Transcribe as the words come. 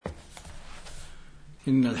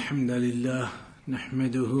إن الحمد لله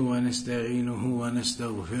نحمده ونستعينه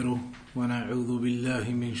ونستغفره ونعوذ بالله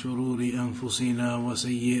من شرور أنفسنا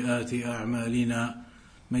وسيئات أعمالنا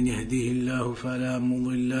من يهده الله فلا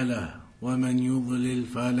مضل له ومن يضلل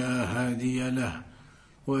فلا هادي له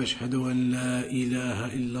وأشهد أن لا إله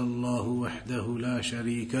إلا الله وحده لا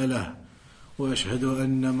شريك له وأشهد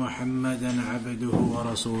أن محمدا عبده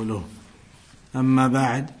ورسوله أما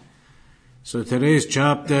بعد. So today's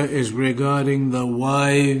chapter is regarding the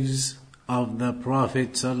wives of the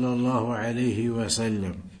Prophet sallallahu alayhi wa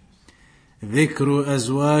sallam. ذكر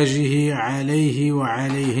أزواجه عليه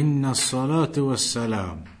وعليهن الصلاة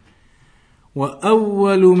والسلام.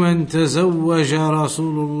 وأول من تزوج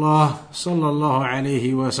رسول الله صلى الله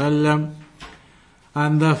عليه وسلم,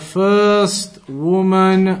 and the first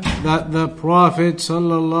woman that the Prophet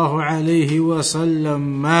sallallahu alayhi wa sallam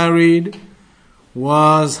married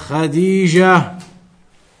was Khadija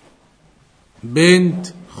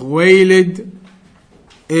bint Khuwaylid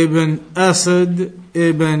ibn Asad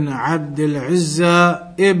ibn Abd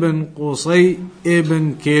al-Uzza ibn Qusay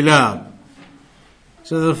ibn Kilab.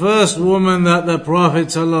 So the first woman that the Prophet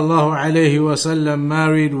sallallahu alayhi wasallam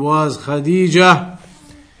married was Khadija,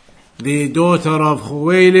 the daughter of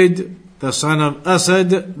Khuwaylid, the son of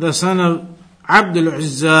Asad, the son of Abd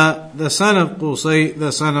al-Uzza, the son of Qusay,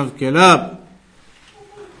 the son of Kilab.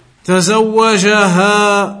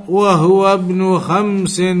 تزوجها وهو ابن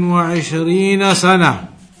 25 سنة.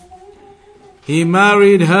 He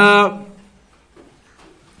married her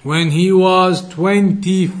when he was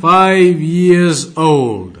 25 years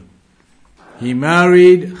old. He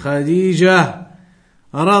married Khadija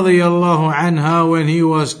radiyallahu anha when he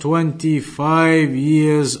was 25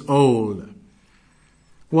 years old.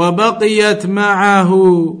 وبقيت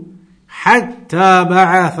معه حتى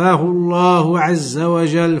بعثه الله عز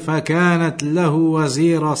وجل فكانت له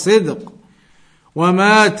وزير صدق,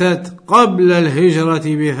 وماتت قبل الهجرة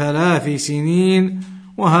ب3 سنين,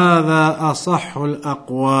 وهذا أصح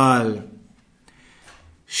الأقوال.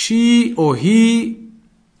 She or he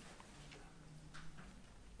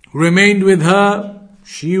remained with her,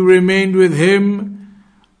 she remained with him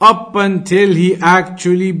up until he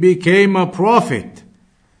actually became a prophet.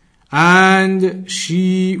 And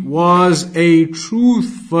she was a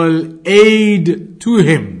truthful aid to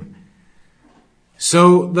him.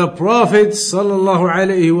 So the Prophet sallallahu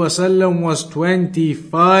alaihi wasallam was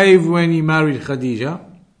 25 when he married Khadija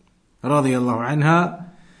radiyallahu anha.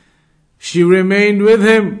 She remained with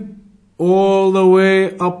him all the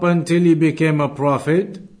way up until he became a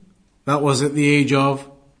prophet. That was at the age of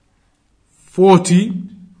 40,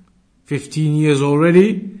 15 years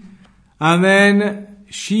already. And then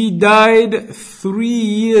she died 3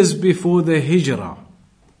 years before the hijrah.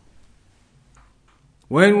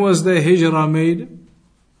 When was the hijrah made?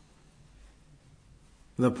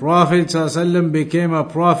 The Prophet ﷺ became a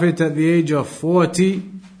prophet at the age of 40.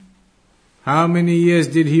 How many years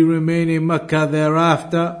did he remain in Mecca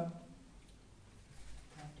thereafter?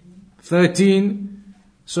 13.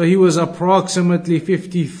 So he was approximately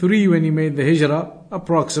 53 when he made the hijrah,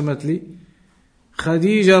 approximately.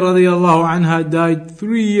 Khadija radiyallahu anha died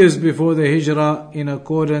 3 years before the hijrah in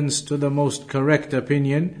accordance to the most correct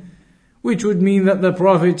opinion, which would mean that the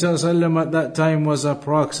Prophet ﷺ at that time was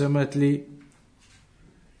approximately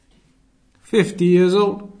 50 years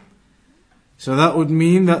old. So that would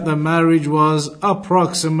mean that the marriage was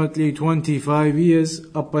approximately 25 years.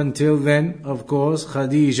 Up until then, of course,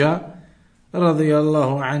 Khadija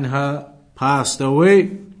radiyallahu anha passed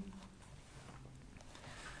away.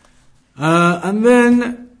 And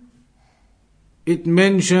then it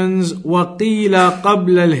mentions وَقِيلَ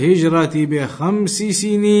قَبْلَ الْهِجْرَةِ ب5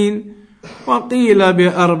 سِنِينَ وَقِيلَ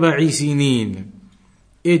ب4 سِنِينَ.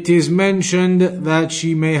 It is mentioned that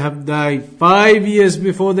she may have died 5 years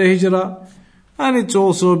before the hijrah, and it's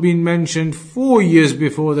also been mentioned 4 years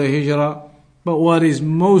before the hijrah. But what is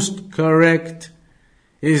most correct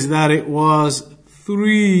is that it was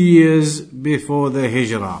 3 years before the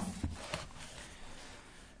hijrah.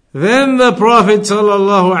 Then the Prophet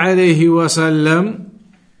sallallahu alayhi wasallam,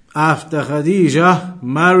 after Khadija,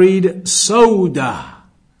 married Saudah.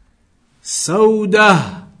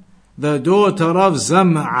 Saudah, the daughter of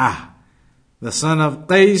Zam'ah, the son of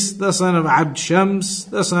Qais, the son of Abd Shams,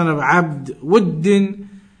 the son of Abd Wuddin,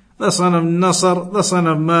 the son of Nasr, the son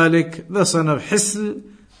of Malik, the son of Hisl,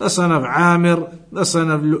 the son of Amir, the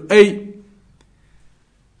son of Lu'ay.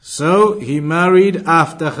 So he married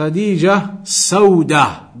after Khadija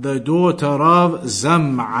Saudah, the daughter of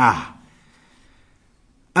Zam'ah.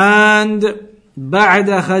 And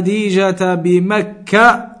بعد خديجة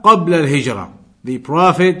بمكة قبل الهجرة. The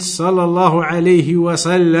Prophet sallallahu alayhi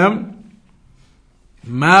wasallam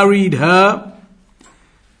married her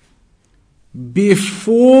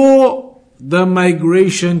before the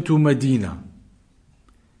migration to Medina.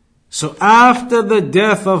 So after the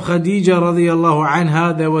death of Khadija radiallahu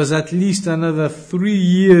anha, there was at least another 3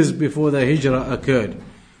 years before the hijrah occurred.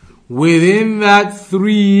 Within that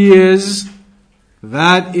 3 years,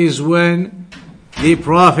 that is when the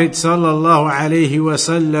Prophet sallallahu alaihi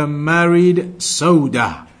wasallam married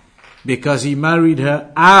Saudah, because he married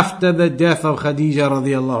her after the death of Khadija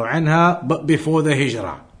radiallahu anha, but before the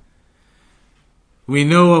hijrah. We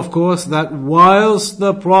know, of course, that whilst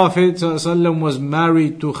the Prophet ﷺ was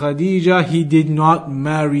married to Khadija, he did not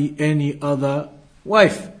marry any other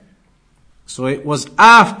wife. So it was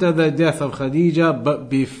after the death of Khadija, but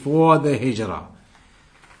before the hijrah.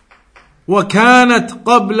 وكانت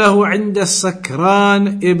قبله عند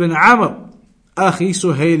السكران ابن عمرو أخي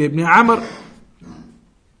سهيل ibn Amr.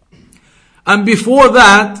 And before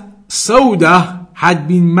that, Saudah had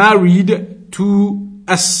been married to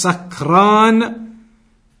As-Sakran,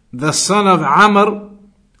 the son of Amr,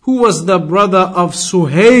 who was the brother of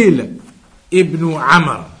Suhail ibn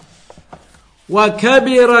Amr.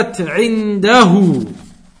 وَكَبِرَتْ عِنْدَهُ,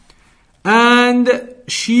 and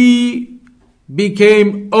she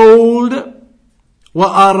became old.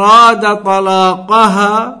 وَأَرَادَ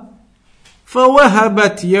طَلَاقَهَا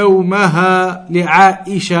فَوَهَبَتْ يَوْمَهَا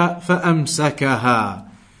لِعَائِشَةَ فَأَمْسَكَهَا.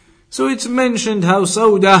 So it's mentioned how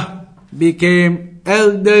Saudah became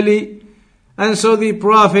elderly, and so the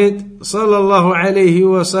Prophet sallallahu alaihi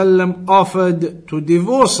wasallam offered to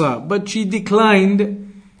divorce her, but she declined,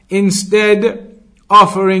 instead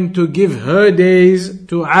offering to give her days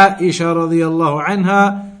to Aisha radiallahu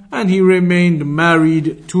anha, and he remained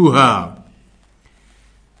married to her.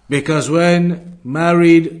 Because when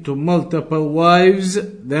married to multiple wives,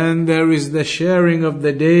 then there is the sharing of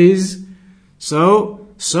the days. So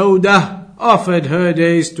Saudah offered her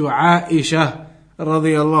days to Aisha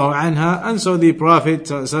radiallahu anha, and so the Prophet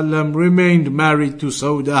ﷺ remained married to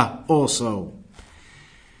Saudah also.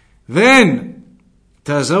 Then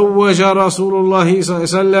تزوج رسول الله صلى الله عليه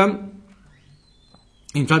وسلم.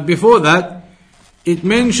 In fact, before that, it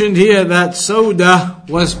mentioned here that Saudah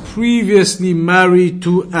was previously married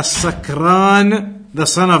to As-Sakran, the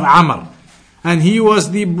son of Amr, and he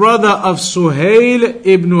was the brother of Suhail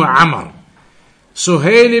ibn Amr.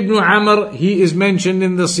 Suhail ibn Amr, he is mentioned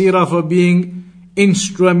in the Seerah for being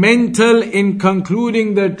instrumental in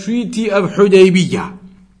concluding the treaty of Hudaybiyah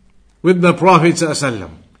with the Prophet ﷺ.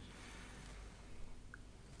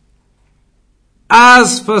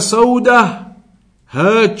 As for Saudah,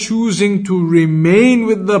 her choosing to remain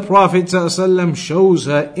with the Prophet ﷺ shows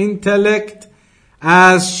her intellect,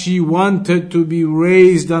 as she wanted to be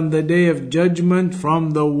raised on the Day of Judgment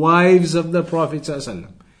from the wives of the Prophet ﷺ.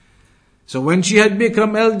 So when she had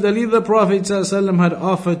become elderly, the Prophet ﷺ had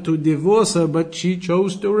offered to divorce her, but she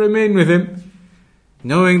chose to remain with him,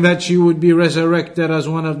 knowing that she would be resurrected as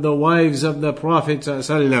one of the wives of the Prophet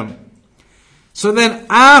ﷺ. So then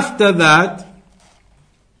after that,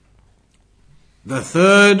 the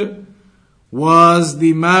third was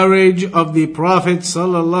the marriage of the Prophet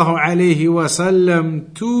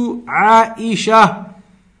ﷺ to Aisha,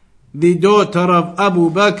 the daughter of Abu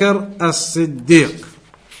Bakr as-Siddiq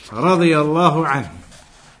radiyallahu anhu,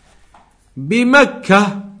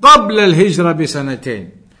 بمكة قبل الهجرة بسنتين.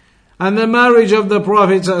 And the marriage of the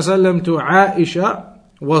Prophet ﷺ to Aisha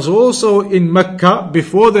was also in Mecca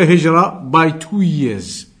before the hijrah by 2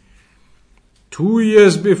 years. 2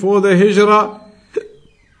 years before the hijrah,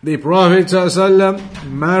 the Prophet ﷺ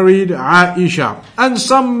married Aisha. And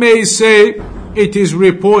some may say it is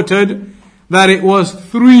reported that it was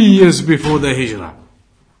 3 years before the hijrah.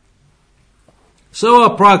 So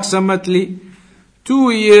approximately 2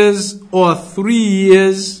 years or 3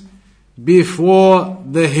 years before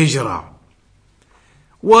the hijrah.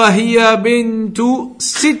 وهي بنت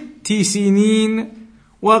 6 سنين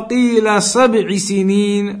وقيل 7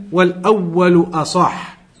 سنين والأول أصح.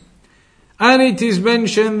 And it is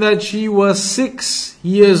mentioned that she was 6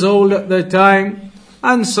 years old at the time,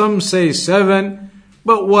 and some say 7,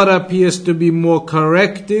 but what appears to be more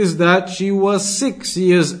correct is that she was 6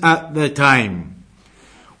 years at the time.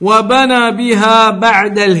 وَبَنَى بِهَا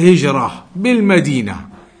بَعْدَ الْهِجْرَةِ بِالْمَدِينَةِ.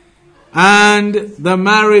 And the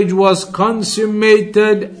marriage was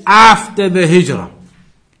consummated after the hijrah.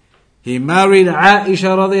 He married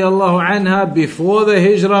Aisha radiallahu anha before the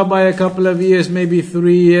hijrah by a couple of years, maybe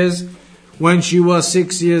 3 years, when she was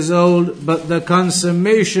 6 years old, but the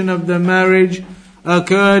consummation of the marriage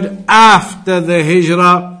occurred after the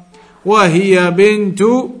hijrah. وَهِيَ بِنْتُ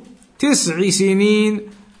 9 سِنِينَ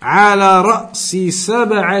على رأس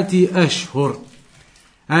 7 أشهر.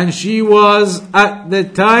 and she was at the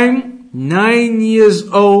time 9 years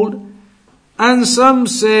old, and some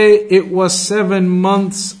say it was 7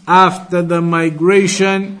 months after the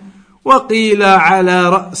migration. وَقِيلَ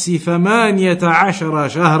عَلَى رَأْسِ 18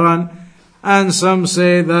 شَهْرًا, and some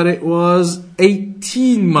say that it was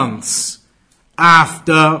 18 months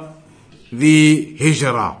after the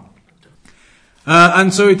hijrah.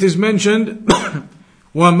 And so it is mentioned,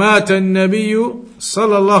 وَمَاتَ النَّبِيُّ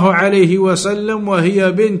صلى الله عليه وسلم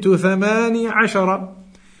وهي بنت 18,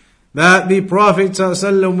 that the Prophet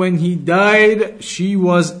ﷺ, when he died, she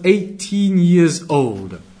was 18 years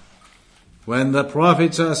old. When the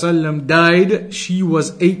Prophet ﷺ died, she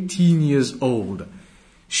was 18 years old.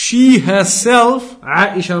 She herself,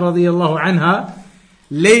 Aisha radiallahu anha,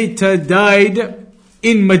 later died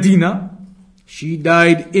in Medina. She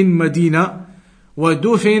died in Medina.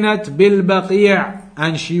 وَدُفِنَتْ بِالْبَقِيعِ,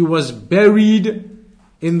 and she was buried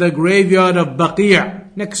in the graveyard of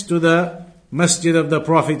Baqi', next to the Masjid of the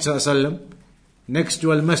Prophet ﷺ, next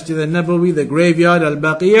to Al-Masjid al-Nabawi, the graveyard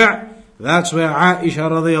Al-Baqi'. That's where Aisha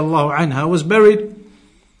radiallahu anha was buried.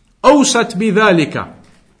 أوصت بذلك,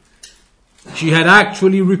 she had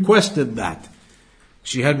actually requested that.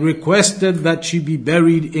 She had requested that she be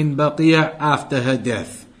buried in Baqi' after her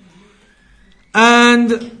death.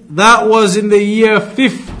 And that was in the year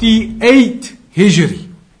 58 Hijri.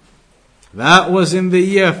 That was in the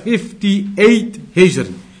year 58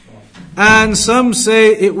 Hijri. And some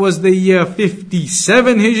say it was the year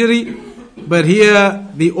 57 Hijri. But here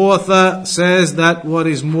the author says that what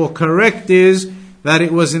is more correct is that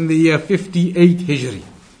it was in the year 58 Hijri.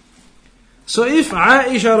 So if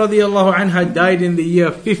Aisha radiallahu anha died in the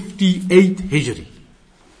year 58 Hijri,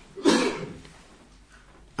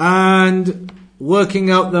 and working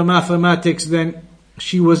out the mathematics, then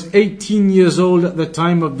she was 18 years old at the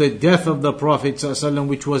time of the death of the Prophet ﷺ,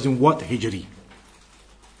 which was in what Hijri?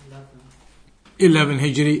 11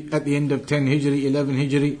 Hijri, at the end of 10 Hijri, 11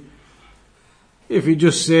 Hijri. If you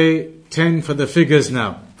just say 10 for the figures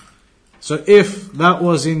now. So if that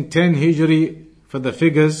was in 10 Hijri for the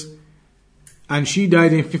figures, and she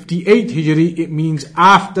died in 58 Hijri, it means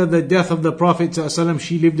after the death of the Prophet ﷺ,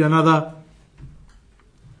 she lived another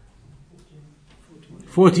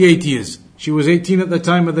 48 years. She was 18 at the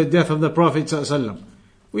time of the death of the Prophet ﷺ,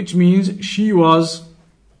 which means she was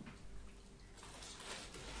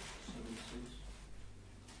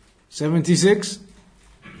 76,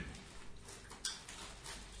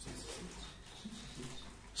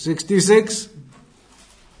 66.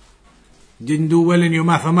 Didn't do well in your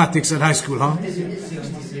mathematics at high school, huh?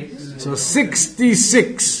 66. So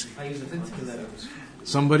 66.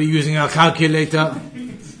 Somebody using a calculator.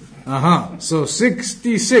 So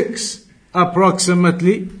 66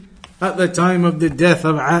 approximately at the time of the death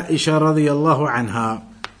of Aisha radiallahu anha.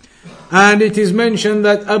 And it is mentioned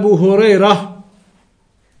that Abu Hurairah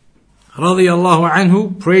radiallahu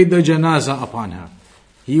anhu prayed the janazah upon her.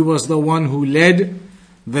 He was the one who led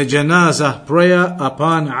the janazah prayer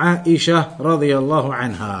upon Aisha radiallahu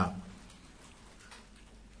anha.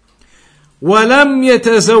 وَلَمْ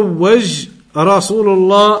يَتَزَوَّجْ رسول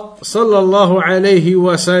الله صلى الله عليه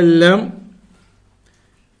وسلم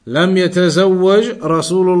لم يتزوج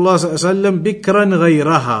رسول الله صلى الله عليه وسلم بكرا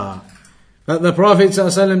غيرها, that the Prophet صلى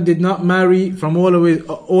الله عليه وسلم did not marry from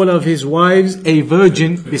all of his wives a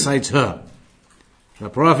virgin besides her. The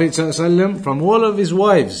Prophet صلى الله عليه وسلم from all of his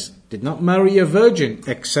wives did not marry a virgin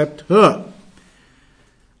except her.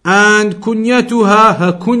 And kunyatuha,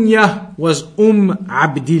 her kunya was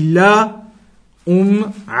Abdillah,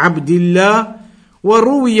 Abdillah.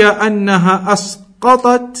 وروي أنها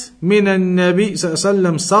أسقطت من النبي صلى الله عليه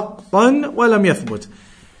وسلم سقطا ولم يثبت.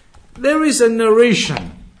 There is a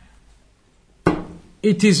narration.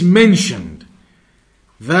 It is mentioned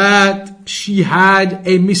that she had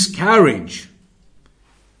a miscarriage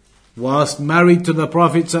whilst married to the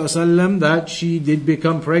Prophet ﷺ, that she did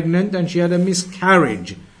become pregnant and she had a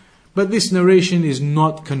miscarriage. But this narration is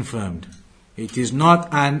not confirmed. It is not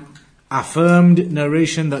an affirmed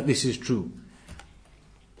narration that this is true.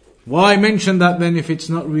 Why mention that then if it's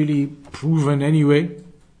not really proven anyway?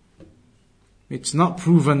 It's not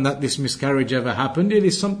proven that this miscarriage ever happened. It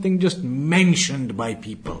is something just mentioned by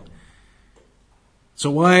people.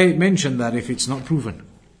 So why mention that if it's not proven?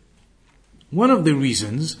 One of the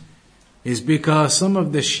reasons is because some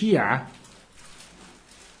of the Shia,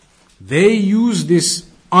 they use this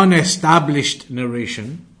unestablished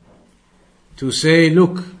narration to say,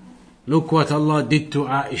 look what Allah did to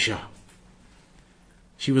Aisha.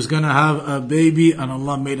 She was going to have a baby and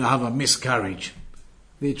Allah made her have a miscarriage.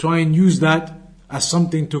 They try and use that as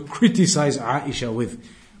something to criticize Aisha with.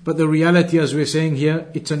 But the reality, as we're saying here,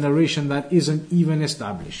 it's a narration that isn't even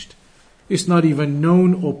established. It's not even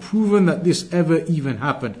known or proven that this ever even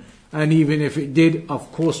happened. And even if it did,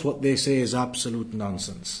 of course what they say is absolute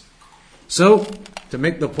nonsense. So, to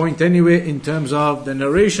make the point anyway, in terms of the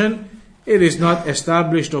narration, it is not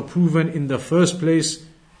established or proven in the first place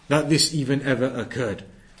that this even ever occurred.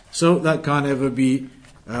 So that can't ever be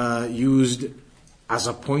used as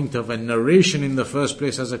a point of a narration in the first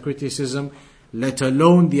place as a criticism, let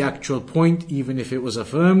alone the actual point. Even if it was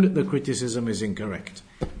affirmed, the criticism is incorrect.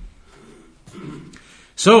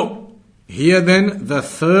 So, here then, the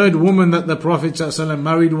third woman that the Prophet ﷺ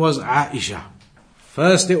married was Aisha.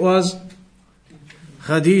 First it was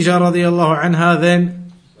Khadija radiallahu anha,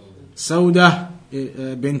 then Saudah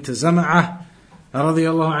bint Zam'ah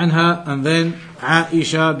radiallahu anha, and then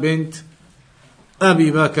Aisha bint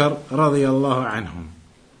Abi Bakr radiallahu anhum.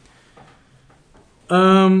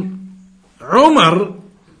 Umar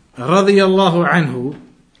radiallahu anhu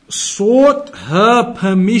sought her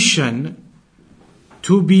permission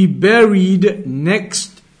to be buried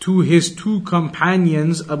next to his two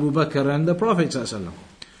companions, Abu Bakr and the Prophet ﷺ.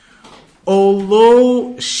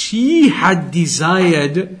 Although she had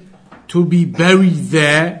desired to be buried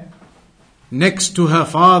there next to her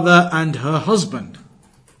father and her husband.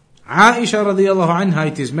 Aisha radiallahu anha,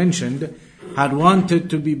 it is mentioned, had wanted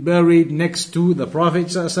to be buried next to the Prophet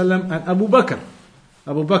ﷺ and Abu Bakr.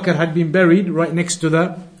 Abu Bakr had been buried right next to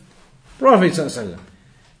the Prophet ﷺ.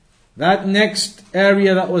 That next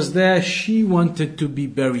area that was there, she wanted to be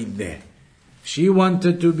buried there. She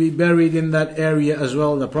wanted to be buried in that area as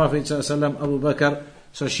well, the Prophet ﷺ, Abu Bakr.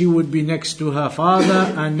 So she would be next to her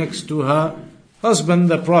father and next to her husband,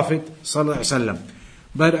 the Prophet ﷺ.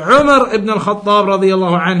 But Umar ibn al-Khattab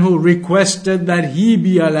radiallahu anhu requested that he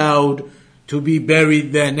be allowed to be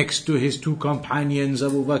buried there next to his two companions,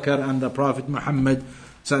 Abu Bakr and the Prophet Muhammad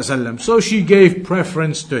ﷺ. So she gave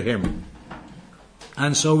preference to him.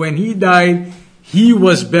 And so when he died, he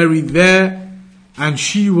was buried there, and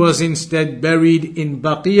she was instead buried in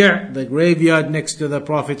Baqi', the graveyard next to the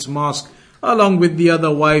Prophet's mosque, along with the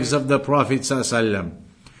other wives of the Prophet ﷺ.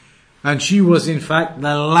 And she was in fact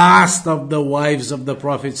the last of the wives of the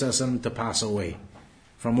Prophet ﷺ to pass away.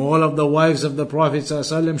 From all of the wives of the Prophet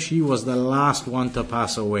ﷺ, she was the last one to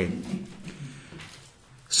pass away.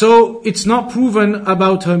 So it's not proven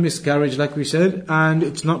about her miscarriage, like we said, and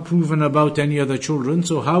it's not proven about any other children.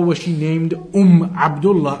 So how was she named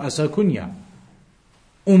Abdullah as her kunya?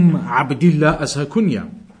 Abdullah as her kunya.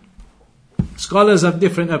 Scholars have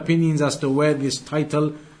different opinions as to where this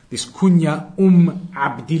title, this kunya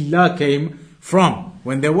Abdullah came from,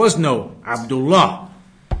 when there was no Abdullah.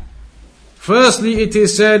 Firstly, it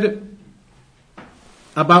is said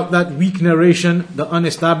about that weak narration, the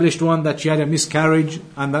unestablished one, that she had a miscarriage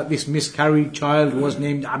and that this miscarried child was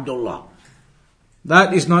named Abdullah.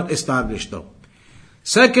 That is not established though.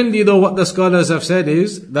 Secondly though, what the scholars have said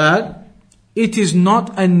is that it is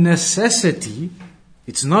not a necessity,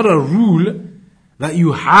 it's not a rule that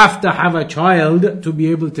you have to have a child to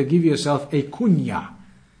be able to give yourself a kunya.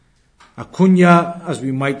 A kunya, as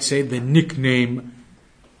we might say, the nickname,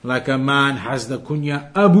 like a man has the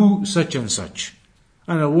kunya Abu such and such,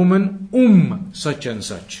 and a woman such and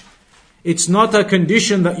such. It's not a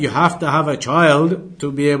condition that you have to have a child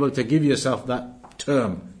to be able to give yourself that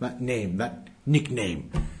term, that name, that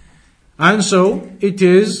nickname. And so it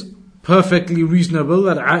is perfectly reasonable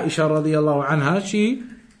that Aisha radiallahu anha, she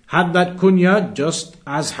had that kunya just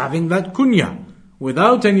as having that kunya,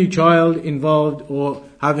 without any child involved or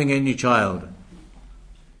having any child.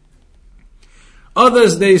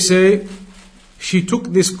 Others, they say, she took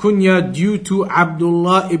this kunya due to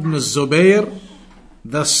Abdullah ibn Zubayr,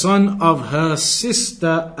 the son of her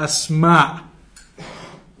sister Asma.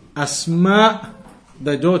 Asma,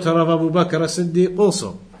 the daughter of Abu Bakr as-Siddiq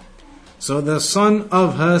also. So the son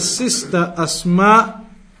of her sister Asma,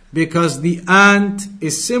 because the aunt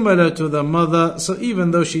is similar to the mother, so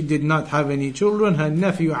even though she did not have any children, her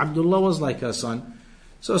nephew Abdullah was like her son.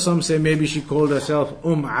 So some say maybe she called herself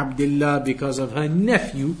Abdullah because of her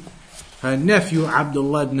nephew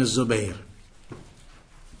Abdullah ibn Zubayr.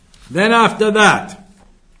 Then after that,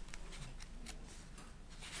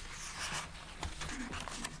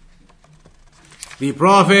 the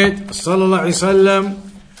Prophet ﷺ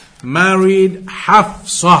married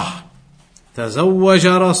Hafsah. تزوج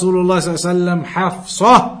رسول الله صلى الله عليه وسلم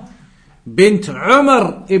حفصة بنت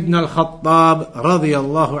عمر ابن الخطاب رضي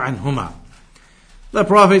الله عنهما. The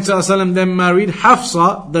Prophet ﷺ then married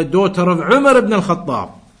Hafsa, the daughter of Umar ibn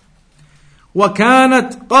al-Khattab.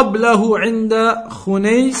 وكانت قبله عند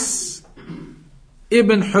خنيس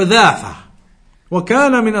ابن حذافة.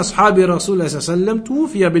 وكان من أصحاب رسول الله صلى الله عليه وسلم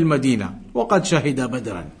توفي بالمدينة وقد شهد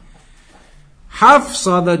بدرا.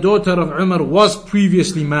 Hafsa, the daughter of Umar, was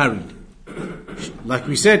previously married. Like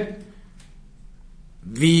we said,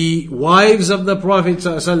 the wives of the Prophet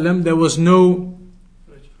ﷺ, there was no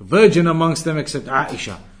virgin amongst them except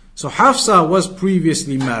Aisha. So Hafsa was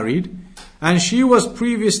previously married, and she was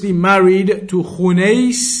previously married to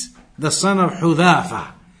Khunais, the son of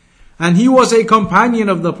Hudhafa. And he was a companion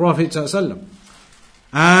of the Prophet ﷺ.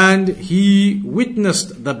 And he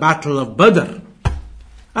witnessed the battle of Badr.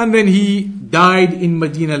 And then he died in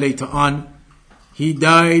Medina later on. He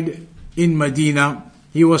died in Medina.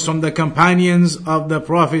 He was from the companions of the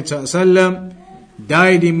Prophet ﷺ,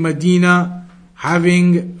 died in Medina,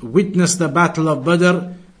 having witnessed the battle of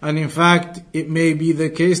Badr. And in fact, it may be the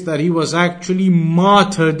case that he was actually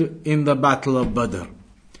martyred in the battle of Badr.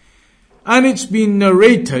 And it's been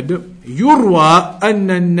narrated, يُرْوَى أَنَّ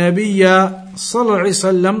النَّبِيَّ صَلَّى اللَّهُ عَلَيْهِ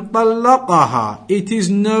وَسَلَّمَ طَلَّقَهَا. It is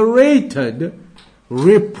narrated,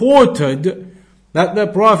 reported, that the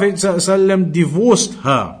Prophet ﷺ divorced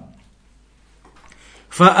her.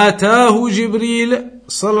 فَأَتَاهُ جِبْرِيلٌ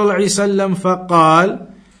صَلَّى اللَّهُ عَلَيْهِ وَسَلَّمَ فَقَالَ.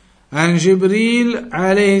 And Jibreel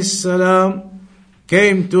alayhi salam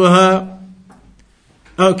came to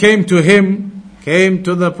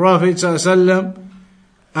the Prophet ﷺ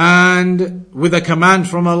and with a command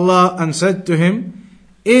from Allah, and said to him,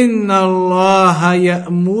 إِنَّ اللَّهَ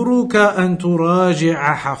يَأْمُرُكَ أَن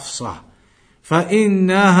تُرَاجِعَ حَفْصَةَ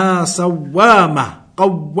فَإِنَّهَا صَوَّامَةٌ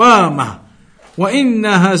قَوَّامَةٌ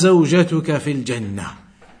وَإِنَّهَا زَوْجَتُكَ فِي الْجَنَّةِ.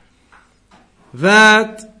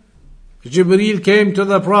 That Jibreel came to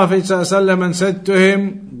the Prophet ﷺ and said to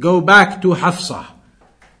him, go back to Hafsa.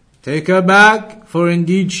 Take her back, for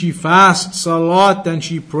indeed she fasts a lot and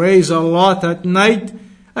she prays a lot at night,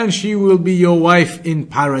 and she will be your wife in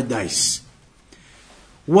paradise.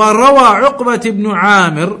 وَرَوَى عُقْبَةِ بْنُ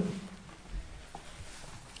عَامِرٍ.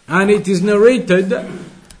 And it is narrated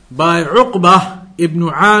by Uqbah ibn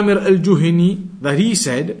Amir al-Juhani that he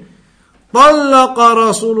said, طَلَّقَ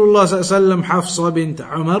رَسُولُ اللَّهِ صَلَّى اللَّهُ عَلَيْهِ وَسَلَّمَ حَفْصَةَ بِنْتَ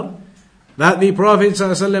عُمَرٍ. That the Prophet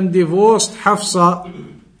ﷺ divorced Hafsa,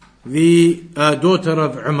 the daughter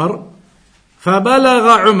of Umar.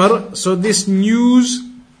 فَبَلَغَ Umar. So this news,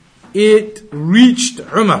 it reached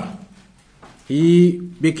Umar. He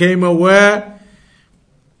became aware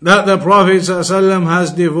that the Prophet ﷺ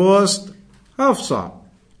has divorced Hafsa.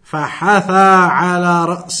 فَحَثَى عَلَى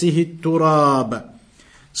رَأْسِهِ التُّرَابِ.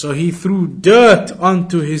 So he threw dirt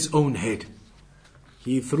onto his own head.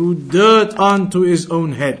 He threw dirt onto his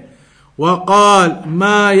own head. وقال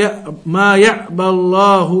ما يأبى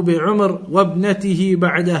الله بعمر وابنته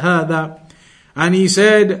بعد هذا. And he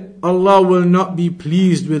said, Allah will not be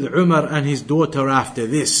pleased with Umar and his daughter after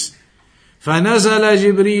this. فنزل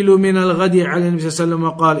جبريل من الغد على النبي صلى الله عليه وسلم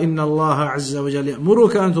وقال إن الله عز وجل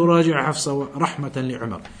يأمرك أن تراجع حفصة رحمة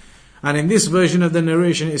لعمر. And in this version of the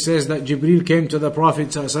narration, it says that Jibreel came to the Prophet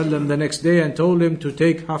ﷺ the next day and told him to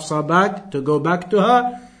take Hafsa back, to go back to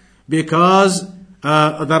her, because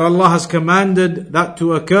that Allah has commanded that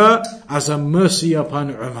to occur as a mercy upon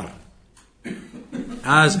Umar.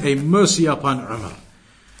 As a mercy upon Umar.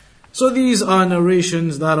 So these are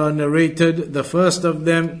narrations that are narrated. The first of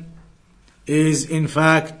them is in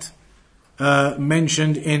fact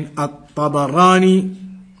mentioned in At-Tabarani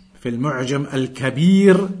في المعجم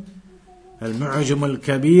الكبير, المعجم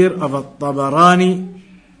الكبير of At-Tabarani,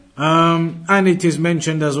 and it is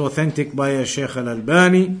mentioned as authentic by Shaykh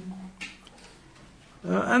Al-Albani.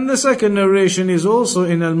 And the second narration is also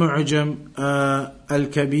in Al-Mu'jam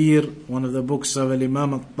Al-Kabir, one of the books of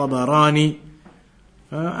Imam Al-Tabarani.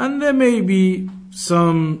 And there may be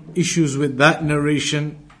some issues with that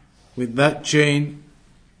narration, with that chain,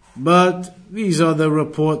 but these are the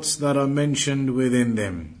reports that are mentioned within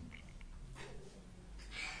them.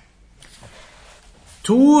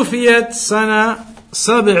 توفيت سنة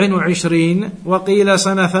 27 وقيل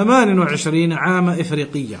سنة 28 عام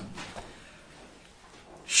إفريقية.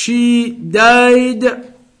 She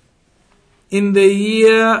died in the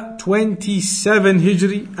year 27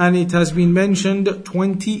 Hijri, and it has been mentioned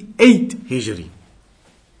 28 Hijri,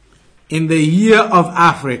 in the year of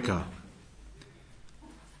Africa.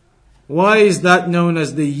 Why is that known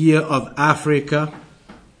as the year of Africa?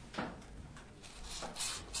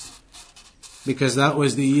 Because that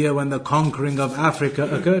was the year when the conquering of Africa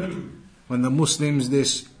occurred. When the Muslims, they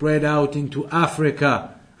spread out into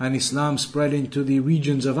Africa, and Islam spread into the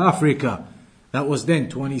regions of Africa. That was then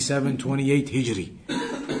 27, 28 Hijri.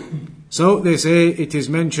 So they say it is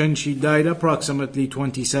mentioned she died approximately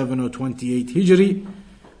 27 or 28 Hijri,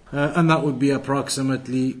 and that would be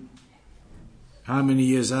approximately how many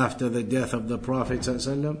years after the death of the Prophet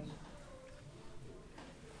ﷺ?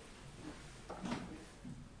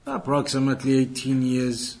 approximately 18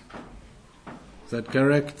 years. Is that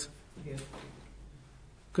correct? Yes.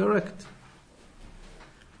 Correct.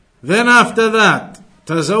 Then after that,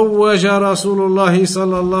 تزوج رسول الله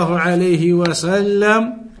صلى الله عليه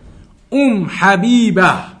وسلم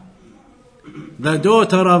حبيبة, the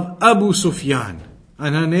daughter of Abu Sufyan,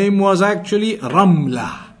 and her name was actually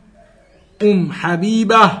Ramlah.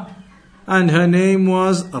 Habiba, and her name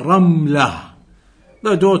was Ramlah,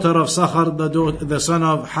 the daughter of Sakhar, the son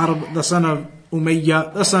of Harb, the son of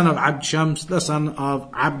Umayyah, the son of Abd Shams, the son of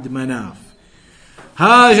Abd Manaf.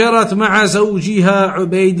 هاجرت مع زوجها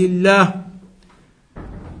عبيد الله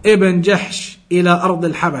ابن جحش إلى أرض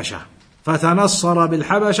الحبشة فتنصر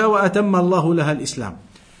بالحبشة وأتم الله لها الإسلام.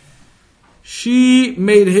 She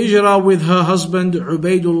made hijrah with her husband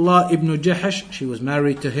Ubaidullah ibn Jahash. She was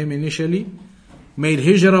married to him initially. Made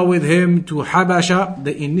hijrah with him to Habasha,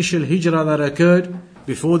 the initial hijrah that occurred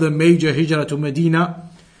before the major hijrah to Medina.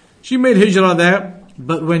 She made hijrah there,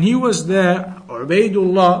 but when he was there,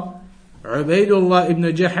 Ubaidullah ibn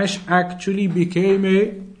Jahash actually became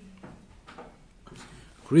a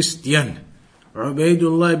Christian.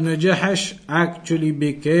 Ubaidullah ibn Jahash actually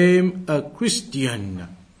became a Christian.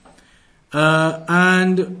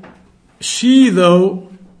 And she, though,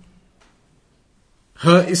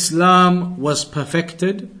 her Islam was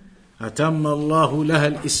perfected. أتم الله لها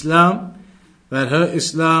الإسلام, that her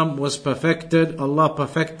Islam was perfected. Allah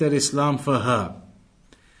perfected Islam for her.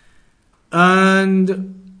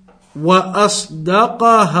 And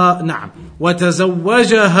وأصدقها نعم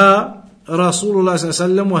وتزوجها رسول الله صلى الله عليه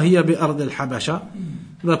وسلم وهي بأرض الحبشة.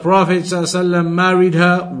 The Prophet صلى الله عليه وسلم married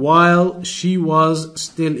her while she was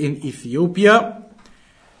still in Ethiopia.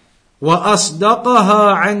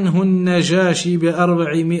 وأصدقها عنه النجاشي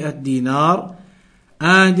ب400 dinar,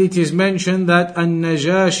 and it is mentioned that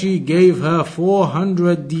An-Najashi gave her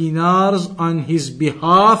 400 dinars on his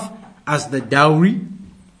behalf as the dowry.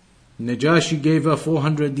 Najashi gave her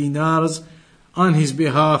 400 dinars on his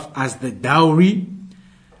behalf as the dowry.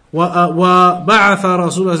 وبعث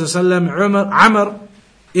رسول الله صلى الله عليه وسلم عمر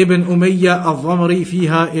ibn Umayyah al-Dhamri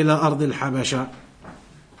فيها إلى أرض الحبشة.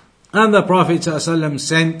 And the Prophet صلى الله عليه وسلم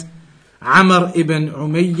sent Amr ibn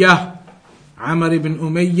Umayyah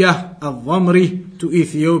al-Dhamri to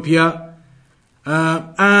Ethiopia,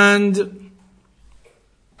 and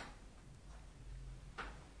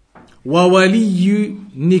وولي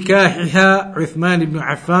نكاحها عثمان ibn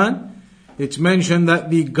Affan. It's mentioned that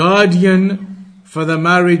the guardian for the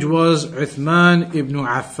marriage was Uthman ibn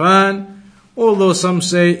Affan, although some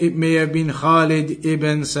say it may have been Khalid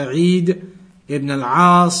ibn Sa'id ibn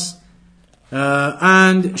al-As,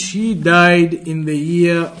 and she died in the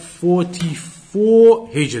year 44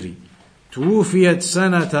 Hijri. توفيت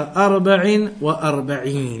سنة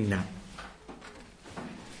 44.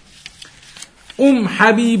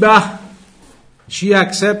 Habiba, she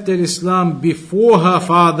accepted Islam before her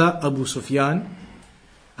father Abu Sufyan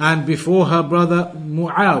and before her brother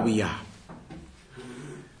Muawiyah.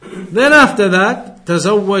 Then after that,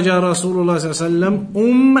 تزوج رسول الله صلى الله عليه وسلم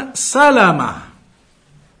سلمة.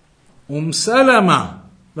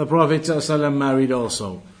 The Prophet صلى الله عليه وسلم married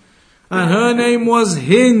also, and her name was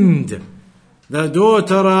Hind, the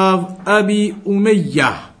daughter of Abi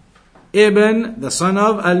Umayyah ibn, the son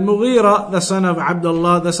of Al-Mughira, the son of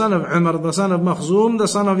Abdullah, the son of Umar, the son of Makhzum, the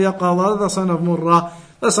son of Yaqadha, the son of Murrah,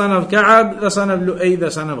 the son of Ka'ab, the son of Lu'ay,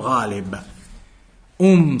 the son of Ghalib.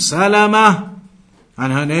 Salama,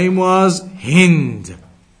 and her name was Hind.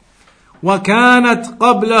 وكانت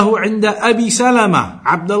قبله عند أبي سلمة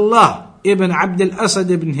عبد الله ibn Abd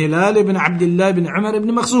al-Asad ibn Hilal ibn Abdullah ibn Umar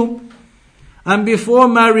ibn Makhzum. And before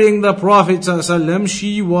marrying the Prophet ﷺ,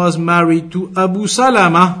 she was married to Abu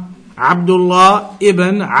Salama, Abdullah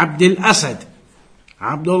ibn Abd al-Asad.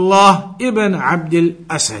 Abdullah ibn Abd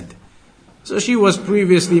al-Asad. So she was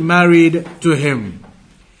previously married to him.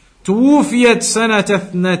 توفيت سنة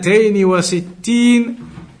 62.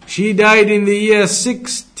 She died in the year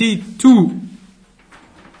 62.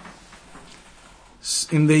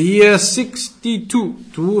 In the year 62.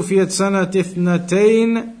 توفيت سنة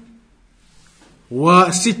 62.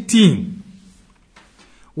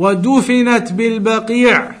 ودفنت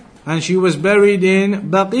بالبقيع, and she was buried in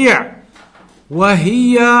Baqi'.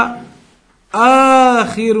 وهي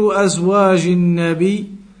آخر أزواج النبي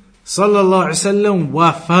صلى الله عليه وسلم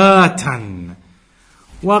وفاة.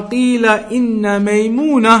 وقيل إن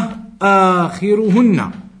ميمونة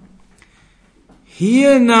آخرهن.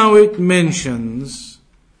 Here now it mentions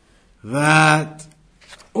that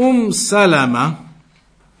Salama,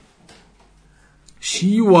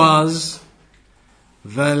 she was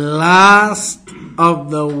the last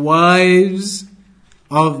of the wives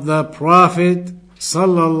of the Prophet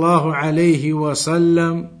sallallahu ዐlayhi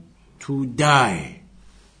wa-sallam to die.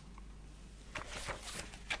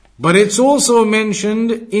 But it's also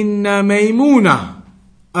mentioned inna Maymuna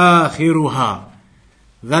akhiruha,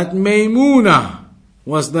 that Maymuna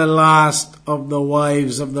was the last of the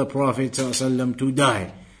wives of the Prophet ﷺ to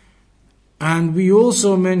die. And we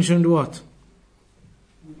also mentioned what?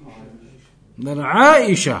 That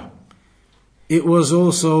Aisha, it was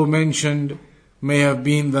also mentioned, may have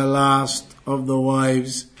been the last of the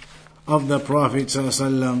wives of the Prophet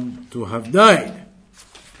ﷺ to have died.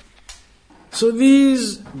 So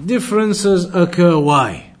these differences occur.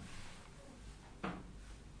 Why?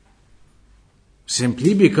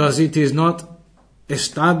 Simply because it is not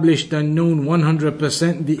established and known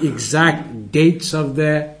 100% the exact dates of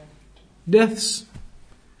their deaths.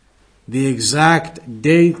 The exact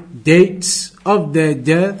dates of their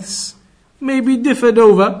deaths may be differed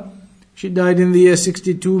over. She died in the year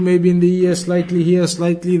 62, maybe in the year slightly here,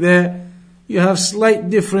 slightly there. You have slight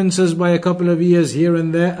differences by a couple of years here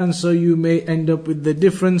and there, and so you may end up with the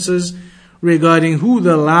differences regarding who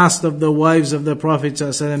the last of the wives of the Prophet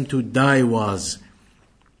ﷺ to die was.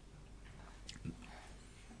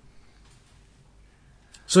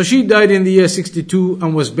 So she died in the year 62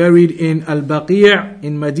 and was buried in Al-Baqi'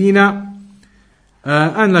 in Medina.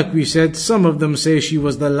 And like we said, some of them say she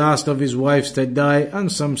was the last of his wives to die,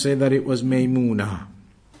 and some say that it was Maymuna.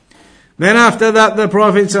 Then after that, the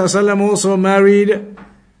Prophet ﷺ also married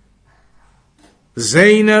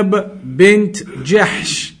Zainab bint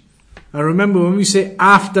Jahsh. Now remember, when we say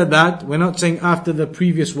after that, we're not saying after the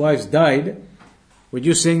previous wives died. We're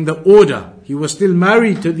just saying the order. He was still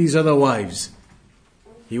married to these other wives.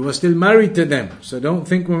 He was still married to them. So don't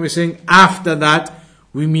think when we're saying after that,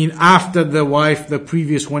 we mean after the wife, the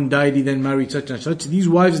previous one died, he then married such and such. These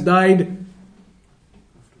wives died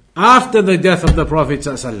after the death of the Prophet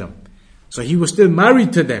ﷺ. So he was still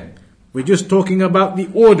married to them. We're just talking about the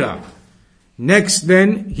order. Next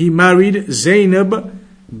then, he married Zainab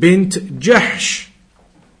bint Jahsh,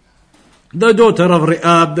 the daughter of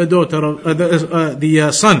Ri'ab, the daughter of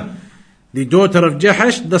the son, the daughter of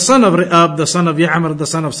Jahash, the son of Ri'ab, the son of Ya'mr, the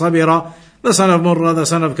son of Sabira, the son of Murrah, the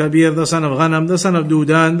son of Kabir, the son of Ghanam, the son of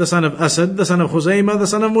Dudan, the son of Asad, the son of Khuzaymah, the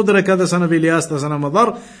son of Mudraka, the son of Ilyas, the son of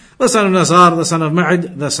Madar, the son of Nasar, the son of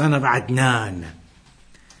Ma'id, the son of Adnan.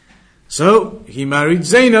 So he married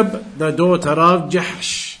Zainab, the daughter of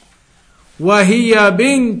Jahsh. وَهِيَ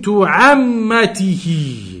بِنْتُ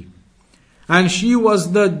عَمَّتِهِ, and she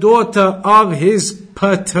was the daughter of his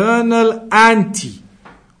paternal auntie,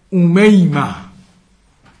 Umaymah.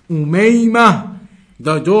 Umaymah,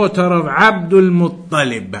 the daughter of Abdul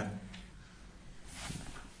Muttalib.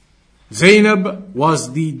 Zainab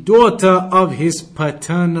was the daughter of his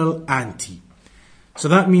paternal auntie. So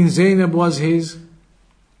that means Zainab was his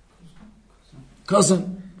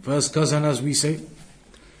cousin, first cousin as we say.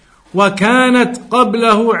 وَكَانَتْ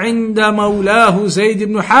قَبْلَهُ عِنْدَ مَوْلَاهُ زَيْدِ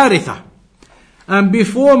بْنُ حَارِثَةَ, and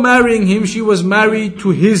before marrying him, she was married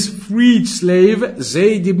to his freed slave,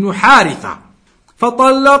 Zayd ibn Haritha.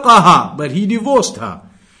 فَطَلَّقَهَا, but he divorced her.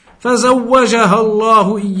 فَزَوَّجَهَا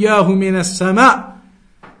اللَّهُ إِيَّاهُ مِنَ السَّمَاءِ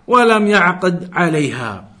وَلَمْ يَعْقَدْ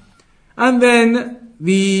عَلَيْهَا. And then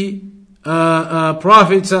the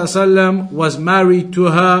Prophet ﷺ was married to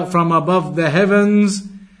her from above the heavens,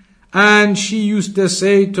 and she used to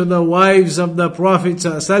say to the wives of the Prophet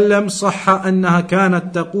ﷺ, صح أنها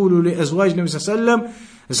كانت تقول لأزواج النبي صلى الله عليه وسلم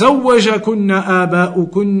زوجكن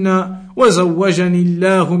آباؤكن وزوجني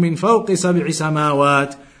الله من فوق سبع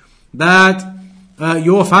سماوات, that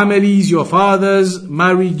your families, your fathers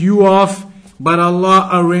married you off, but Allah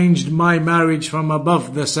arranged my marriage from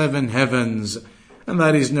above the seven heavens. And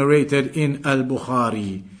that is narrated in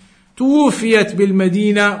Al-Bukhari. توفيت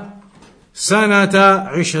بالمدينة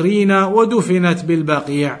سنة 20 ودفنت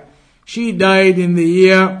بالبقيع. She died in the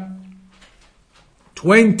year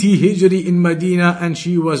 20 Hijri in Medina, and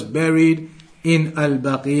she was buried in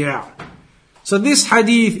Al-Baqi'. So this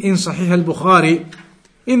hadith in Sahih Al-Bukhari,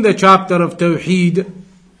 in the chapter of Tawheed,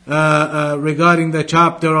 regarding the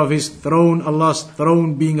chapter of His throne, Allah's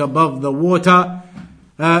throne being above the water,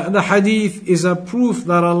 the hadith is a proof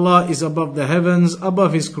that Allah is above the heavens,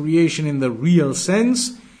 above His creation in the real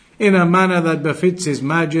sense, in a manner that befits His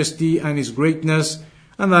majesty and His greatness.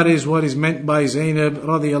 And that is what is meant by Zainab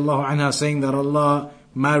radiallahu anha saying that Allah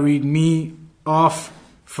married me off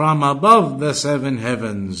from above the seven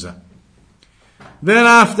heavens. Then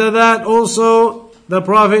after that also the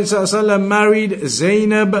Prophet ﷺ married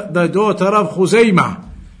Zainab, the daughter of Khuzaymah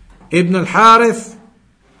ibn al-Harith,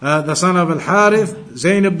 the son of al-Harith.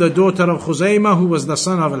 Zainab, the daughter of Khuzaymah, who was the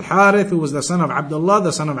son of al-Harith, who was the son of Abdullah,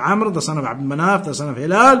 the son of Amr, the son of Abd Manaf, the son of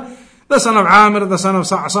Hilal, the son of Amr, the son of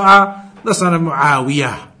Sa'sa'a, the son of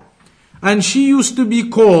Muawiyah. And she used to be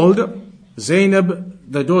called,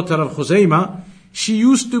 Zainab, the daughter of Khuzaymah, she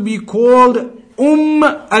used to be called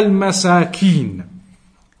al-Masakin.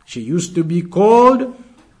 She used to be called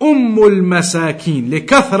al-Masakin,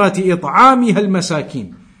 لكثرة إطعامها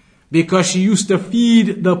المساكين, because she used to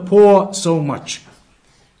feed the poor so much.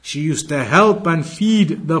 She used to help and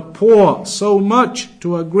feed the poor so much,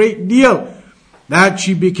 to a great deal, that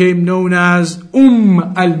she became known as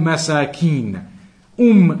al-Masakin.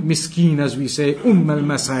 Miskin, as we say,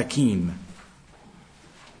 al-Masakin.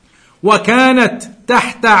 وكانت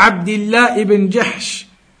تحت عبد الله بن جحش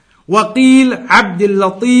وقيل عبد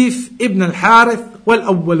اللطيف ابن الحارث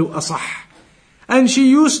والأول أصح. And she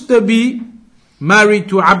used to be married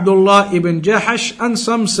to Abdullah ibn Jahash, and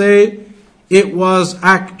some say it was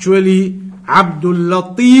actually Abdul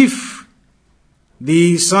Latif,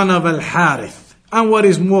 the son of Al-Harith. And what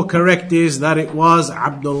is more correct is that it was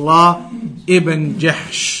Abdullah ibn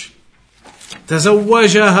Jahsh.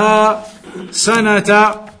 تزوجها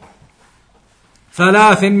سنة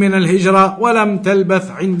 3 من الهجرة ولم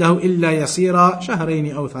تلبث عنده إلا يسيرا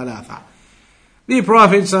 2 أو 3. The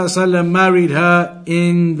Prophet ﷺ married her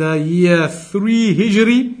in the year 3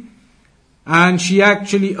 Hijri, and she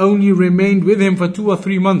actually only remained with him for 2 or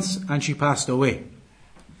 3 months, and she passed away.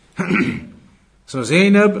 So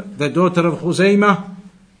Zainab, the daughter of Khuzaymah,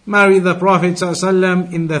 married the Prophet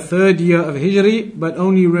ﷺ in the 3rd year of Hijri, but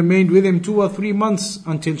only remained with him 2 or 3 months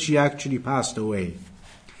until she actually passed away.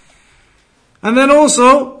 And then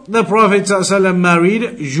also the Prophet ﷺ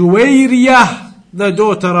married Juwayriyah, the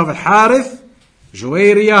daughter of Al-Harith.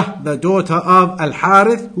 Juwayriyah, the daughter of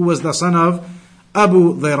Al-Harith, who was the son of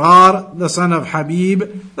Abu Dhirar, the son of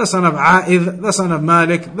Habib, the son of A'idh, the son of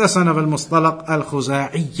Malik, the son of Al-Mustalaq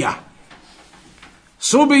Al-Khuzaiyyah.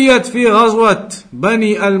 سبيت في غزوة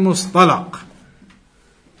بني المصطلق.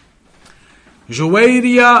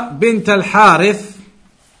 Juwayriyah bint al-Harith.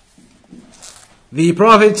 The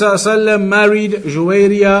Prophet ﷺ married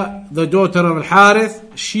Juwayriyah, the daughter of al-Harith.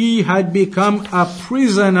 She had become a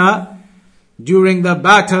prisoner during the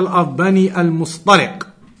battle of Bani al-Mustaliq,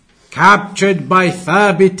 captured by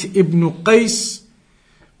Thabit ibn Qais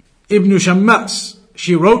ibn Shammas.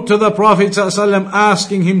 She wrote to the Prophet ﷺ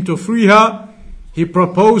asking him to free her. He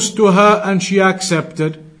proposed to her and she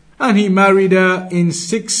accepted, and he married her in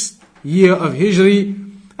 6th year of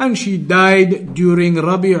Hijri, and she died during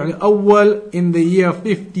Rabi' al-Awwal in the year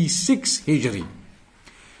 56 Hijri.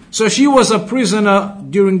 So she was a prisoner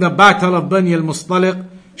during the battle of Bani al-Mustaliq.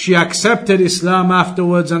 She accepted Islam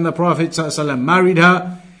afterwards, and the Prophet ﷺ married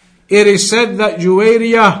her. It is said that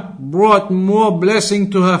Juwayriyah brought more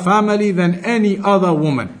blessing to her family than any other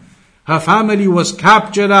woman. Her family was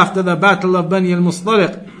captured after the battle of Bani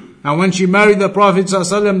al-Mustaliq. And when she married the Prophet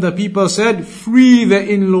ﷺ, the people said, free the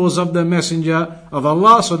in-laws of the Messenger of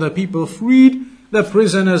Allah. So the people freed the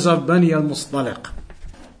prisoners of Bani al-Mustaliq.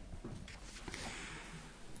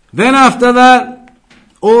 Then after that,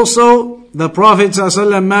 also the Prophet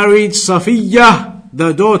ﷺ married Safiyyah,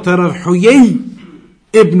 the daughter of Huyay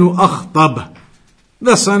ibn Akhtab,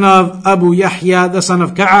 the son of Abu Yahya, the son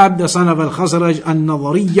of Ka'ab, the son of Al-Khazraj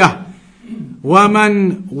al-Nadariyah.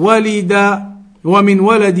 ومن ولد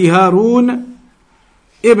هارون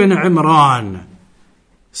ibn Imran.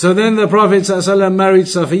 So then the Prophet ﷺ married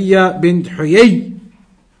Safiyyah bint Huyay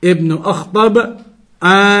ibn Akhtab,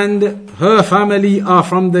 and her family are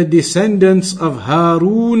from the descendants of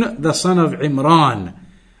Harun, the son of Imran,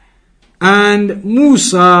 and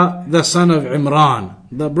Musa, the son of Imran,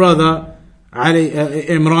 the brother,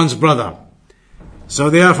 Imran's brother. So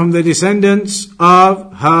they are from the descendants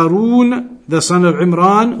of Harun, the son of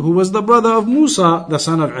Imran, who was the brother of Musa, the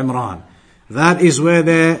son of Imran. That is where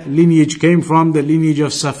their lineage came from, the lineage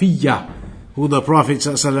of Safiyyah, who the Prophet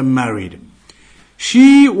ﷺ married.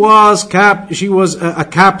 She was a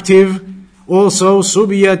captive also.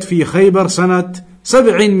 Subiyat fi Khaybar sanat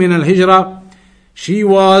 7 min al-Hijra. She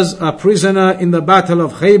was a prisoner in the battle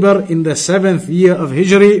of Khaybar in the 7th year of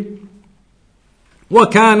Hijri.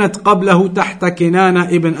 وكانت قبله تحت كنانة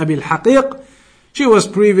ابن أبي الحقيق. She was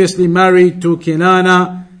previously married to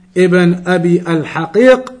Kinana ibn Abi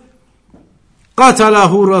al-Haqiq.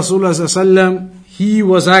 قتله رسول الله صلى الله عليه وسلم. He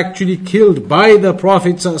was actually killed by the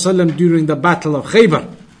Prophet صلى الله عليه وسلم during the battle of Khaybar.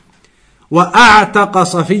 وأعتق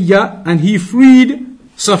صفية, and he freed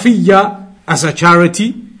Safiyyah as a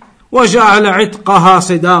charity. وجعل عتقها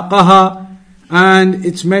صداقها, and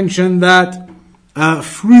it's mentioned that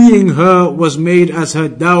freeing her was made as her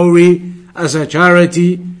dowry, as a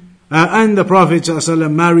charity. And the Prophet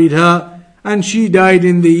ﷺ married her, and she died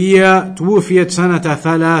in the year توفيت سنة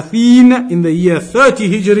 30, in the year 30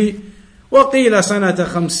 Hijri, وقيل سنة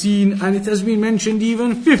 50, and it has been mentioned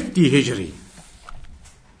even 50 Hijri.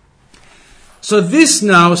 So this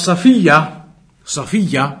now,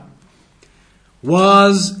 Safiya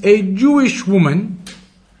was a Jewish woman.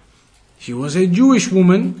 She was a Jewish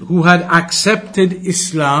woman who had accepted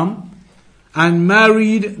Islam and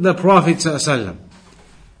married the Prophet ﷺ.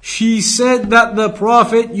 She said that the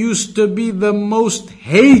Prophet used to be the most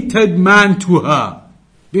hated man to her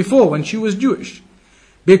before, when she was Jewish,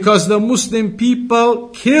 because the Muslim people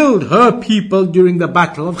killed her people during the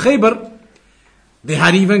Battle of Khaybar. They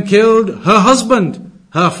had even killed her husband,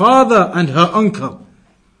 her father and her uncle.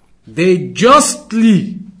 They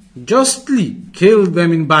justly killed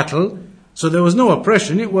them in battle. So there was no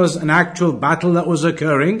oppression. It was an actual battle that was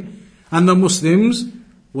occurring. And the Muslims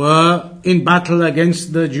were in battle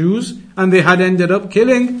against the Jews. And they had ended up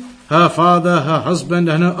killing her father, her husband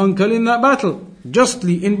and her uncle in that battle.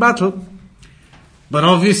 Justly in battle. But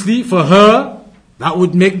obviously for her, that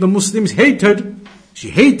would make the Muslims hated. She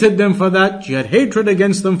hated them for that. She had hatred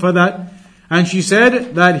against them for that. And she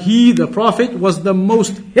said that he, the Prophet, was the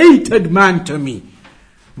most hated man to me.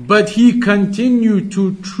 But he continued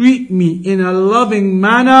to treat me in a loving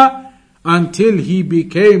manner until he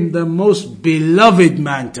became the most beloved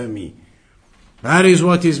man to me. That is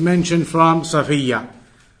what is mentioned from Safiya.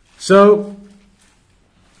 So,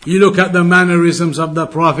 you look at the mannerisms of the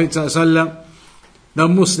Prophet ﷺ. The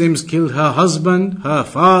Muslims killed her husband, her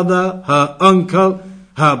father, her uncle,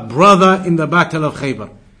 her brother in the Battle of Khaybar.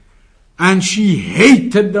 And she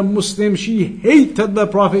hated the Muslims, she hated the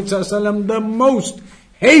Prophet ﷺ, the most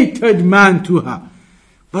hated man to her.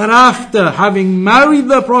 But after having married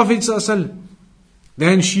the Prophet ﷺ,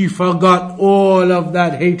 then she forgot all of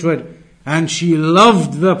that hatred. And she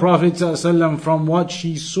loved the Prophet ﷺ from what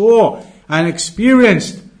she saw and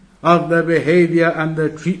experienced of the behavior and the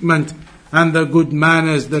treatment and the good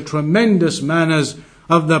manners, the tremendous manners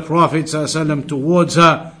of the Prophet ﷺ towards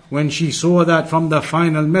her. When she saw that from the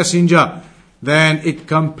final messenger, then it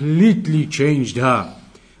completely changed her.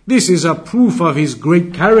 This is a proof of his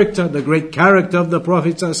great character, the great character of the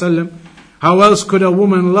Prophet ﷺ. How else could a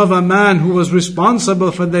woman love a man who was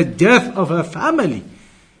responsible for the death of her family?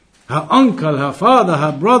 Her uncle, her father,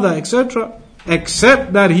 her brother, etc.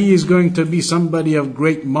 Except that he is going to be somebody of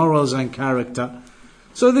great morals and character.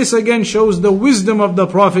 So this again shows the wisdom of the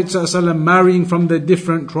Prophet ﷺ marrying from the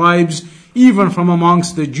different tribes, even from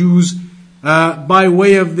amongst the Jews. By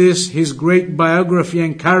way of this, his great biography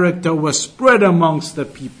and character was spread amongst the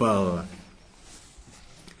people.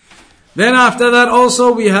 Then after that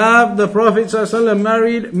also we have the Prophet ﷺ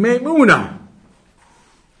married Maymuna.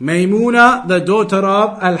 Maymuna, the daughter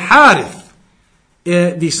of Al-Harith,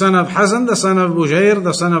 the son of Hazan, the son of Bujair,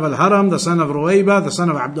 the son of Al-Haram, the son of Ruwayba, the son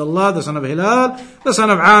of Abdullah, the son of Hilal, the son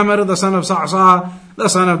of Amir, the son of Sa'sa, the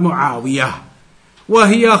son of Muawiyah.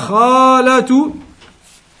 وهي خالة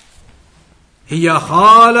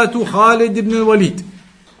خالد ibn al-Walid.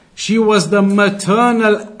 She was the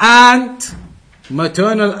maternal auntie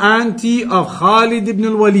of Khalid ibn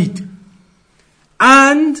al-Walid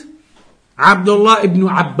and Abdullah ibn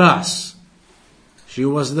Abbas. She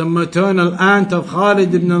was the maternal aunt of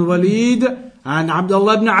Khalid ibn al-Walid and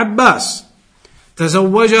Abdullah ibn Abbas.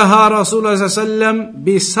 تزوجها رسول الله صلى الله عليه وسلم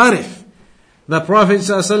بسرف. The Prophet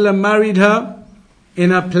صلى الله عليه وسلم married her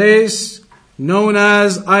in a place known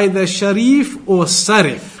as either Sharif or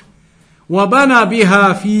Sarif. وَبَنَى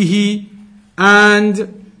بِهَا فِيهِ, and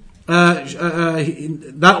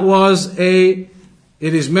that was it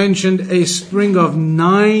is mentioned, a spring of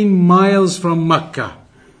 9 miles from Mecca.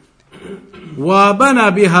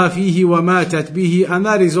 وَبَنَى بِهَا فِيهِ وَمَاتَتْ بِهِ, and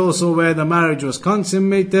that is also where the marriage was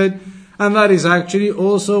consummated, and that is actually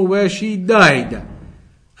also where she died.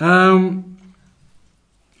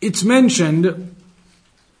 It's mentioned,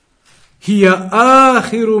 هي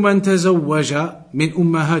آخر من تزوج من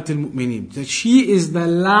أمهات المؤمنين, that she is the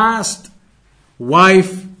last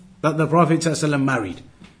wife that the Prophet ﷺ married.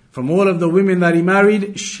 From all of the women that he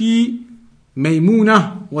married, she,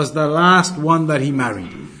 Maymuna, was the last one that he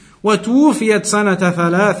married. وتوفيت سنة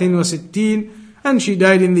 63, and she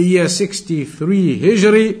died in the year 63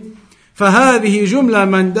 Hijri. فهذه جملة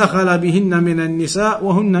من دخل بهن من النساء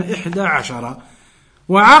وهن 11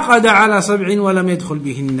 وعقد على 7 ولم يدخل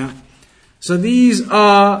بهن. So these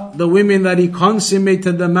are the women that he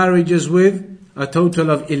consummated the marriages with, a total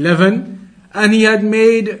of 11. And he had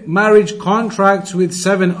made marriage contracts with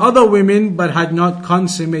 7 other women, but had not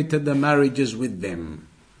consummated the marriages with them.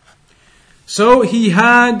 So he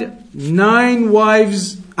had 9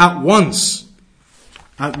 wives at once.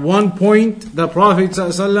 At one point, the Prophet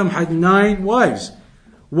ﷺ had 9 wives,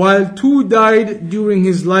 while 2 died during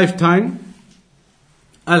his lifetime.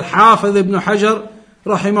 Al-Hafidh ibn Hajar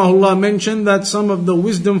rahimahullah mentioned that some of the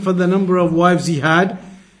wisdom for the number of wives he had,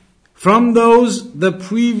 from those, the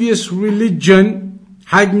previous religion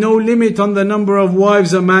had no limit on the number of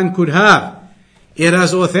wives a man could have. It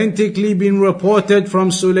has authentically been reported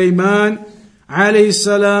from Sulaiman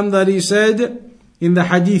ﷺ that he said, in the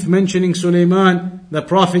hadith mentioning Sulaiman, the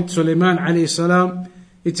Prophet Sulaiman ﷺ,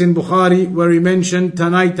 it's in Bukhari, where he mentioned,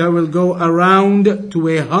 tonight I will go around to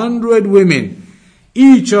 100 women,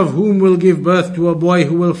 each of whom will give birth to a boy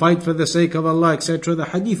who will fight for the sake of Allah, etc. The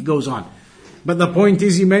hadith goes on. But the point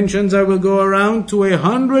is, he mentions, I will go around to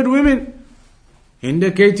 100 women,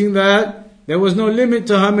 indicating that there was no limit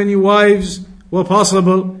to how many wives were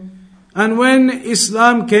possible. And when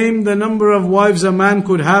Islam came, the number of wives a man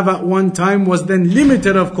could have at one time was then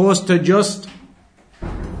limited, of course, to just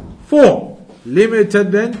 4.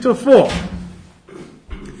 Limited then to 4.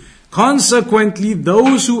 Consequently,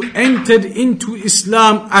 those who entered into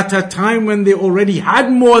Islam at a time when they already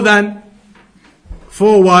had more than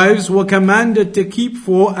 4 wives were commanded to keep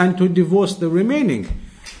 4 and to divorce the remaining.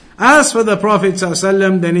 As for the Prophet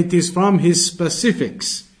ﷺ, then it is from his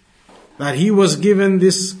specifics that he was given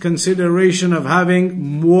this consideration of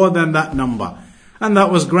having more than that number. And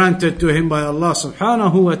that was granted to him by Allah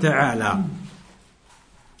subhanahu wa ta'ala.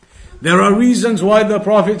 There are reasons why the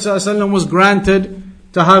Prophet ﷺ was granted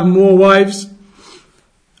to have more wives.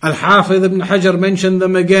 Al-Hafidh ibn Hajar mentioned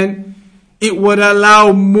them again. It would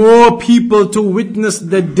allow more people to witness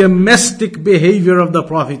the domestic behavior of the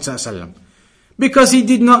Prophet ﷺ. Because he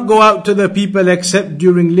did not go out to the people except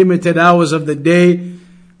during limited hours of the day.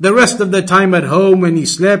 The rest of the time at home, when he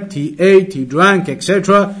slept, he ate, he drank,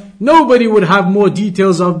 etc. Nobody would have more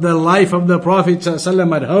details of the life of the Prophet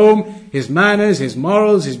ﷺ at home, his manners, his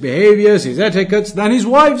morals, his behaviors, his etiquettes, than his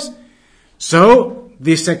wives. So,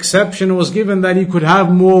 this exception was given that he could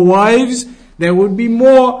have more wives. There would be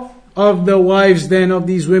more of the wives then of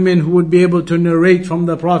these women who would be able to narrate from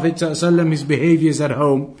the Prophet ﷺ his behaviors at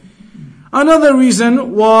home. Another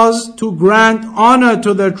reason was to grant honor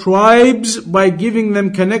to the tribes by giving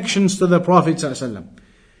them connections to the Prophet ﷺ.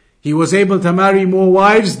 He was able to marry more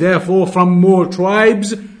wives, therefore from more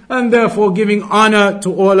tribes, and therefore giving honor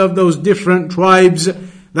to all of those different tribes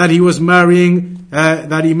that he was marrying,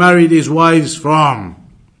 that he married his wives from.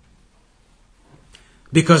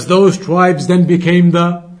 Because those tribes then became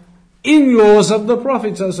the in-laws of the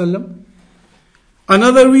Prophet ﷺ.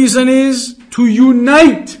 Another reason is to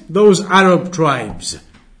unite those Arab tribes.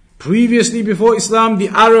 Previously, before Islam, the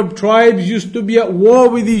Arab tribes used to be at war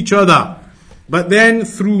with each other. But then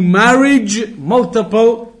through marriage,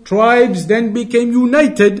 multiple tribes then became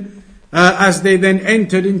united as they then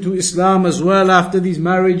entered into Islam as well after these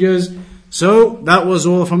marriages. So that was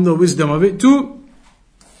all from the wisdom of it too.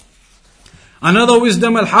 Another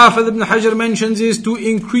wisdom Al-Hafidh ibn Hajar mentions is to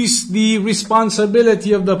increase the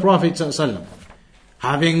responsibility of the Prophet ﷺ.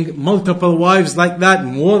 Having multiple wives like that,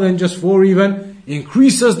 more than just 4 even,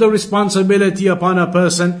 increases the responsibility upon a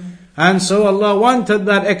person. And so Allah wanted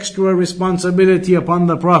that extra responsibility upon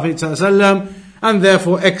the Prophet ﷺ, and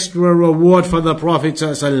therefore extra reward for the Prophet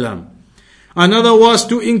ﷺ. Another was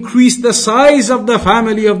to increase the size of the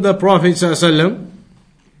family of the Prophet ﷺ.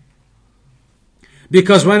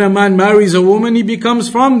 Because when a man marries a woman, he becomes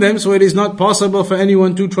from them, so it is not possible for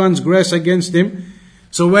anyone to transgress against him.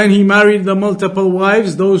 So when he married the multiple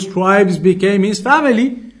wives, those tribes became his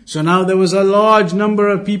family. So now there was a large number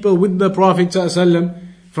of people with the Prophet ﷺ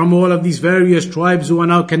from all of these various tribes who are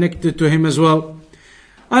now connected to him as well.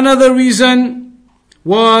 Another reason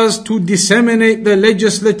was to disseminate the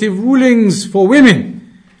legislative rulings for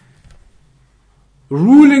women.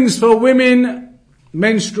 Rulings for women,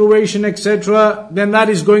 menstruation, etc., then that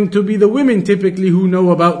is going to be the women typically who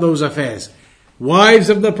know about those affairs. Wives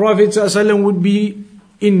of the Prophet ﷺ would be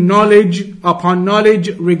in knowledge upon knowledge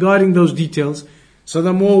regarding those details. So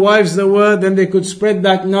the more wives there were, then they could spread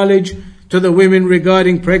that knowledge to the women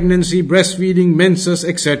regarding pregnancy, breastfeeding, menses,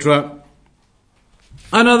 etc.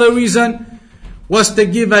 Another reason was to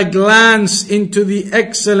give a glance into the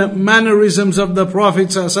excellent mannerisms of the Prophet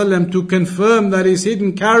ﷺ to confirm that his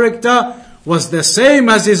hidden character was the same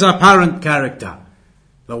as his apparent character.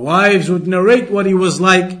 The wives would narrate what he was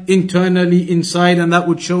like internally inside, and that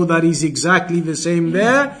would show that he's exactly the same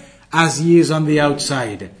there as he is on the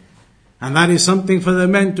outside. And that is something for the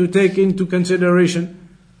men to take into consideration,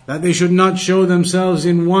 that they should not show themselves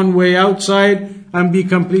in one way outside and be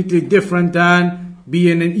completely different and be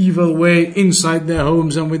in an evil way inside their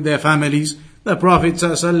homes and with their families. The Prophet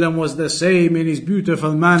ﷺ was the same in his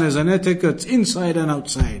beautiful manners and etiquettes inside and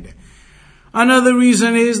outside. Another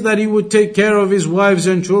reason is that he would take care of his wives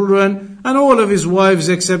and children and all of his wives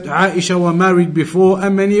except Aisha were married before,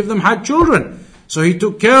 and many of them had children. So he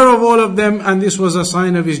took care of all of them, and this was a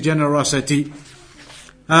sign of his generosity.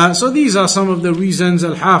 So these are some of the reasons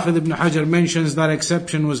Al-Hafidh ibn Hajar mentions that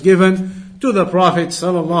exception was given to the Prophet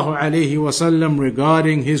ﷺ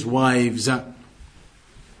regarding his wives.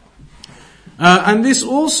 And this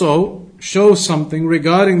also shows something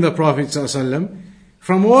regarding the Prophet ﷺ.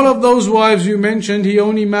 From all of those wives you mentioned, he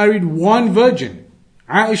only married one virgin,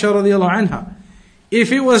 Aisha radiallahu anha.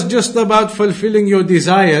 If it was just about fulfilling your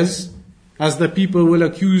desires, as the people will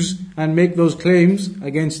accuse and make those claims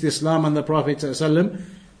against Islam and the Prophet ﷺ,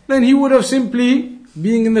 then he would have simply,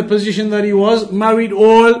 being in the position that he was, married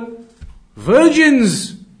all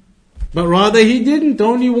virgins. But rather he didn't,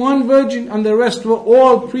 only one virgin, and the rest were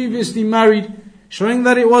all previously married, showing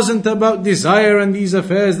that it wasn't about desire and these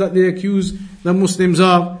affairs that they accuse the Muslims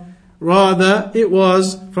of. Rather, it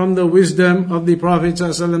was from the wisdom of the Prophet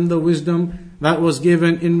ﷺ, the wisdom that was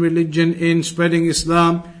given in religion, in spreading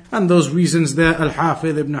Islam, and those reasons there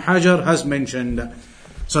Al-Hafidh ibn Hajar has mentioned.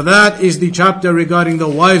 So that is the chapter regarding the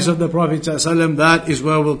wives of the Prophet ﷺ. That is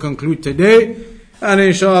where we'll conclude today. And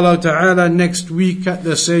inshallah ta'ala next week at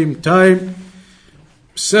the same time,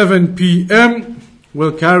 7 p.m.,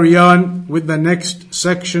 we'll carry on with the next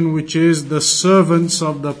section, which is the servants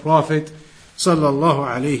of the Prophet sallallahu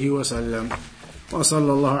alayhi wa sallam. Wa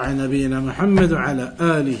sallallahu ala nabiyyina Muhammad wa ala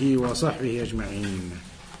alihi wa sahbihi ajma'in.